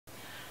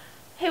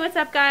Hey, what's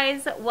up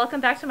guys? Welcome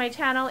back to my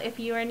channel. If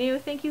you are new,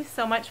 thank you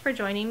so much for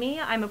joining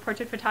me. I'm a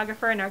portrait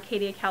photographer in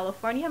Arcadia,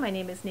 California. My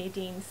name is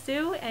Nadine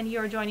Sue, and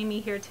you're joining me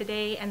here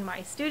today in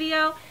my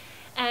studio.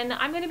 And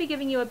I'm going to be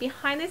giving you a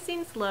behind the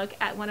scenes look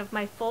at one of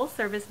my full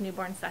service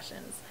newborn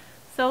sessions.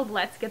 So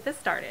let's get this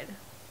started.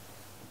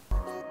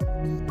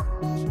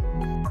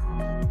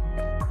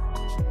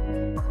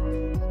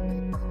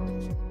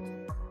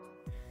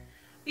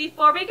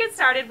 Before we get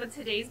started with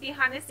today's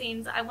behind the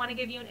scenes, I want to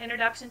give you an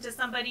introduction to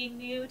somebody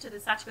new to the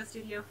Sachiko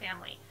Studio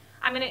family.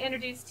 I'm going to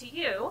introduce to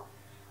you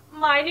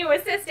my new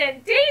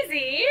assistant,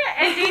 Daisy.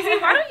 And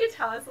Daisy, why don't you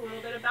tell us a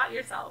little bit about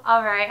yourself?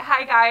 All right.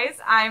 Hi, guys.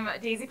 I'm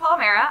Daisy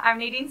Palmera. I'm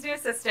Nadine's new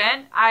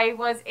assistant. I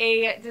was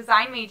a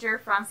design major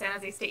from San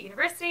Jose State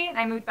University, and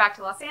I moved back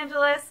to Los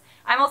Angeles.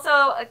 I'm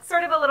also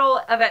sort of a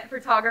little event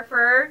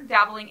photographer,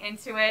 dabbling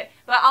into it,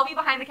 but I'll be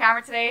behind the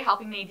camera today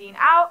helping Nadine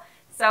out.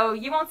 So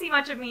you won't see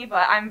much of me,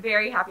 but I'm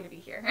very happy to be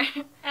here.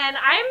 And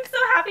I'm so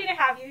happy to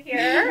have you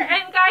here.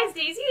 And guys,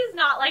 Daisy is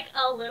not like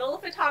a little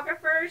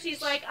photographer.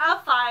 She's like a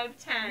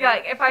 5'10". Yeah,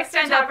 like if I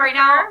stand up right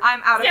now,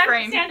 I'm out of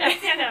frame. Stand up,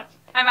 stand up.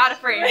 I'm out of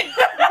frame.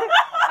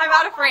 I'm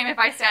out of frame if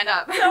I stand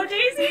up. So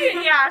Daisy,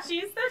 yeah,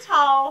 she's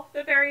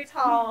the very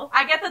tall.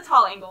 I get the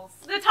tall angles.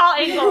 The tall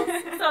angles.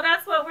 So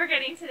that's what we're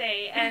getting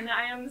today. And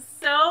I am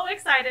so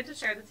excited to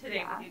share this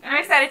today with you guys. I'm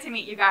excited to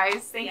meet you guys.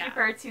 Thank you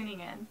for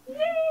tuning in. Yay!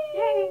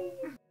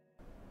 Yay!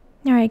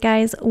 Alright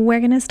guys, we're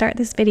going to start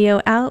this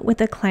video out with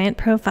a client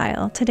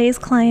profile. Today's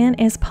client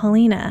is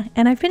Paulina,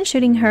 and I've been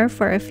shooting her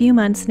for a few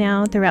months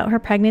now throughout her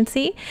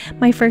pregnancy.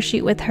 My first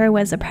shoot with her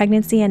was a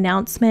pregnancy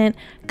announcement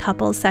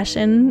couple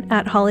session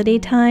at holiday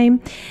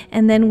time,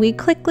 and then we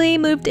quickly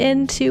moved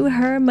into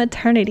her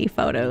maternity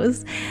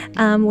photos,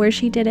 where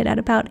she did it at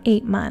about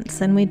 8 months,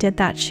 and we did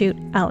that shoot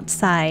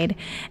outside,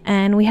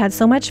 and we had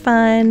so much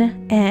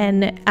fun.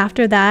 And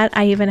after that,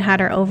 I even had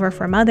her over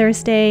for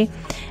Mother's Day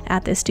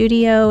at the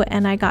studio,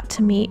 and I got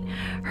to meet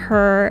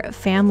her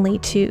family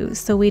too.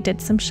 So we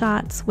did some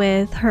shots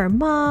with her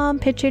mom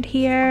pictured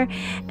here,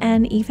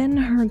 and even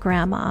her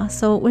grandma.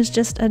 So it was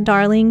just a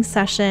darling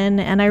session,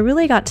 and I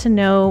really got to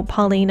know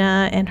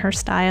Paulina and her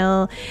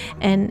style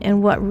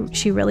and what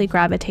she really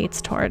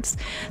gravitates towards.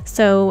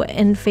 So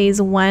in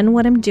phase one,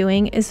 what I'm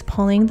doing is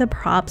pulling the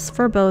props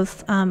for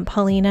both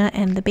Paulina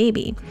and the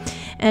baby.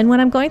 And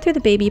when I'm going through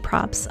the baby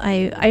props,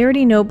 I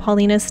already know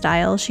Paulina's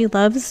style. She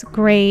loves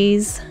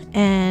grays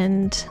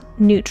and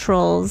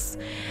neutrals,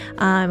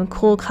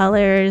 cool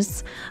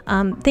colors,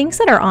 things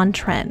that are on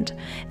trend.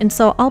 And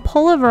so I'll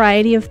pull a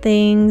variety of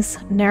things,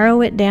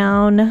 narrow it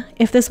down.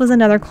 If this was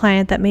another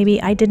client that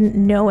maybe I didn't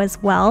know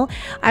as well,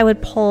 I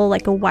would pull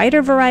like a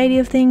wider variety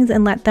of things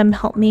and let them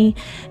help me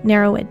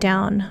narrow it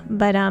down.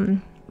 But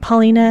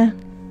Paulina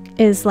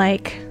is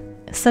like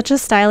such a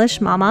stylish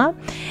mama,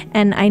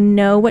 and I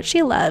know what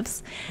she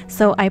loves.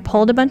 So I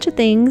pulled a bunch of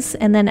things,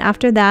 and then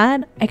after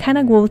that, I kind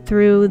of go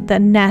through the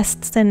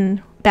nests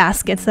and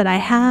baskets that I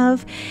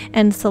have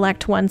and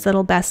select ones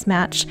that'll best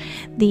match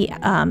the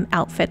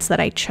outfits that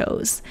I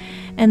chose.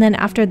 And then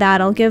after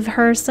that, I'll give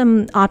her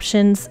some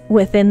options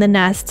within the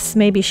nests.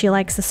 Maybe she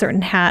likes a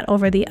certain hat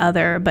over the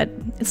other, but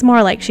it's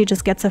more like she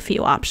just gets a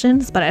few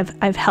options, but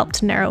I've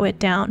helped narrow it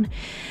down.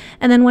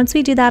 And then once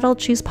we do that, I'll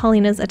choose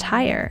Paulina's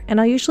attire, and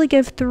I'll usually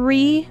give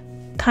 3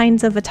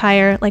 kinds of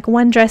attire, like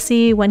one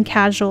dressy, one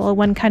casual,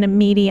 one kind of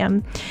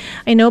medium.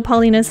 I know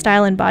Paulina's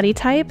style and body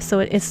type, so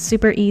it's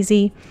super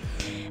easy,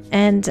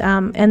 and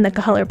the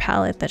color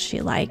palette that she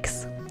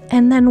likes.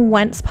 And then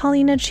once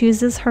Paulina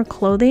chooses her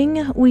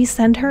clothing, we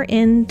send her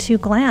into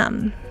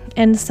glam.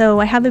 And so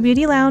I have a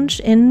beauty lounge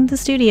in the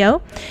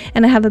studio,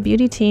 and I have a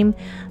beauty team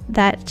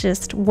that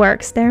just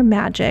works their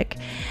magic.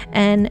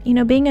 And you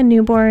know, being a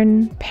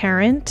newborn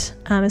parent,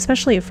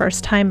 especially a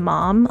first-time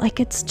mom, like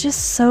it's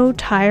just so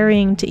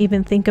tiring to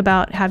even think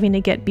about having to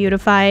get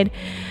beautified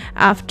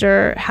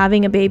after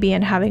having a baby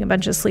and having a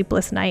bunch of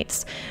sleepless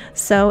nights.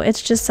 So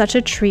it's just such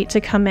a treat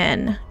to come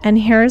in, and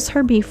here's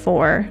her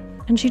before,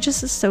 and she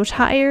just is so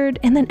tired.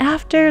 And then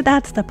after,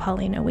 that's the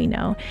Paulina we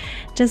know,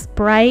 just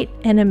bright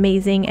and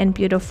amazing and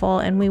beautiful,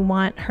 and we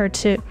want her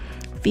to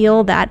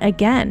feel that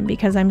again,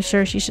 because I'm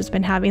sure she's just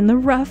been having the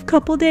rough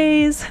couple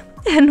days.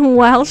 And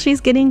while she's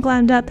getting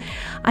glammed up,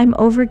 I'm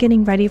over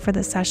getting ready for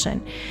the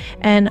session,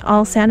 and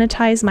I'll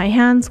sanitize my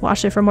hands,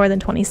 wash it for more than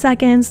 20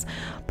 seconds,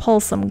 pull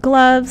some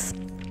gloves,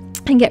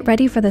 and get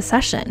ready for the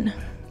session.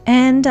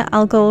 And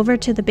I'll go over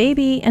to the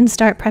baby and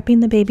start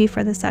prepping the baby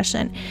for the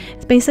session.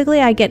 It's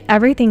basically, I get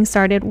everything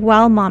started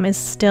while mom is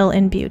still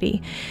in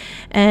beauty,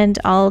 and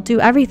I'll do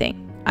everything.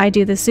 I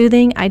do the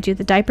soothing, I do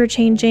the diaper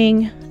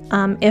changing.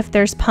 If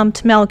there's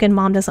pumped milk and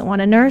mom doesn't want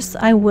to nurse,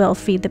 I will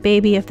feed the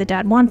baby if the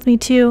dad wants me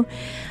to.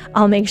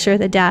 I'll make sure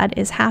the dad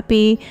is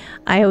happy.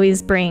 I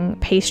always bring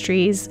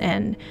pastries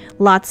and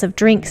lots of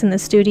drinks in the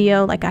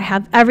studio. Like, I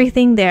have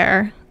everything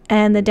there,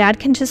 and the dad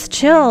can just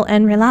chill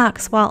and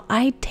relax while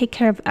I take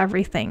care of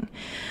everything.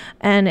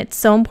 And it's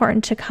so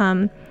important to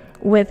come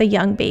with a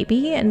young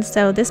baby. And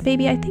so this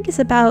baby, I think, is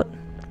about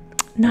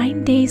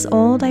 9 days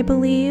old, I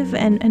believe,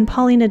 and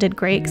Paulina did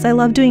great because I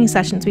love doing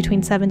sessions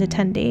between 7 to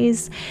 10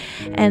 days,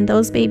 and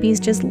those babies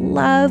just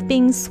love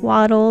being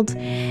swaddled,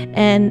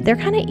 and they're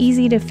kind of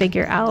easy to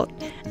figure out.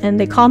 And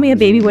they call me a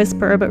baby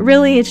whisperer, but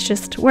really it's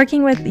just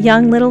working with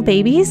young little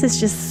babies is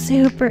just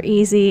super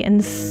easy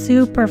and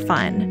super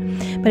fun.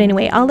 But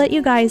anyway, I'll let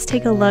you guys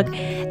take a look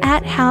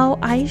at how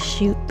I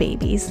shoot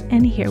babies,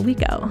 and here we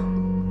go.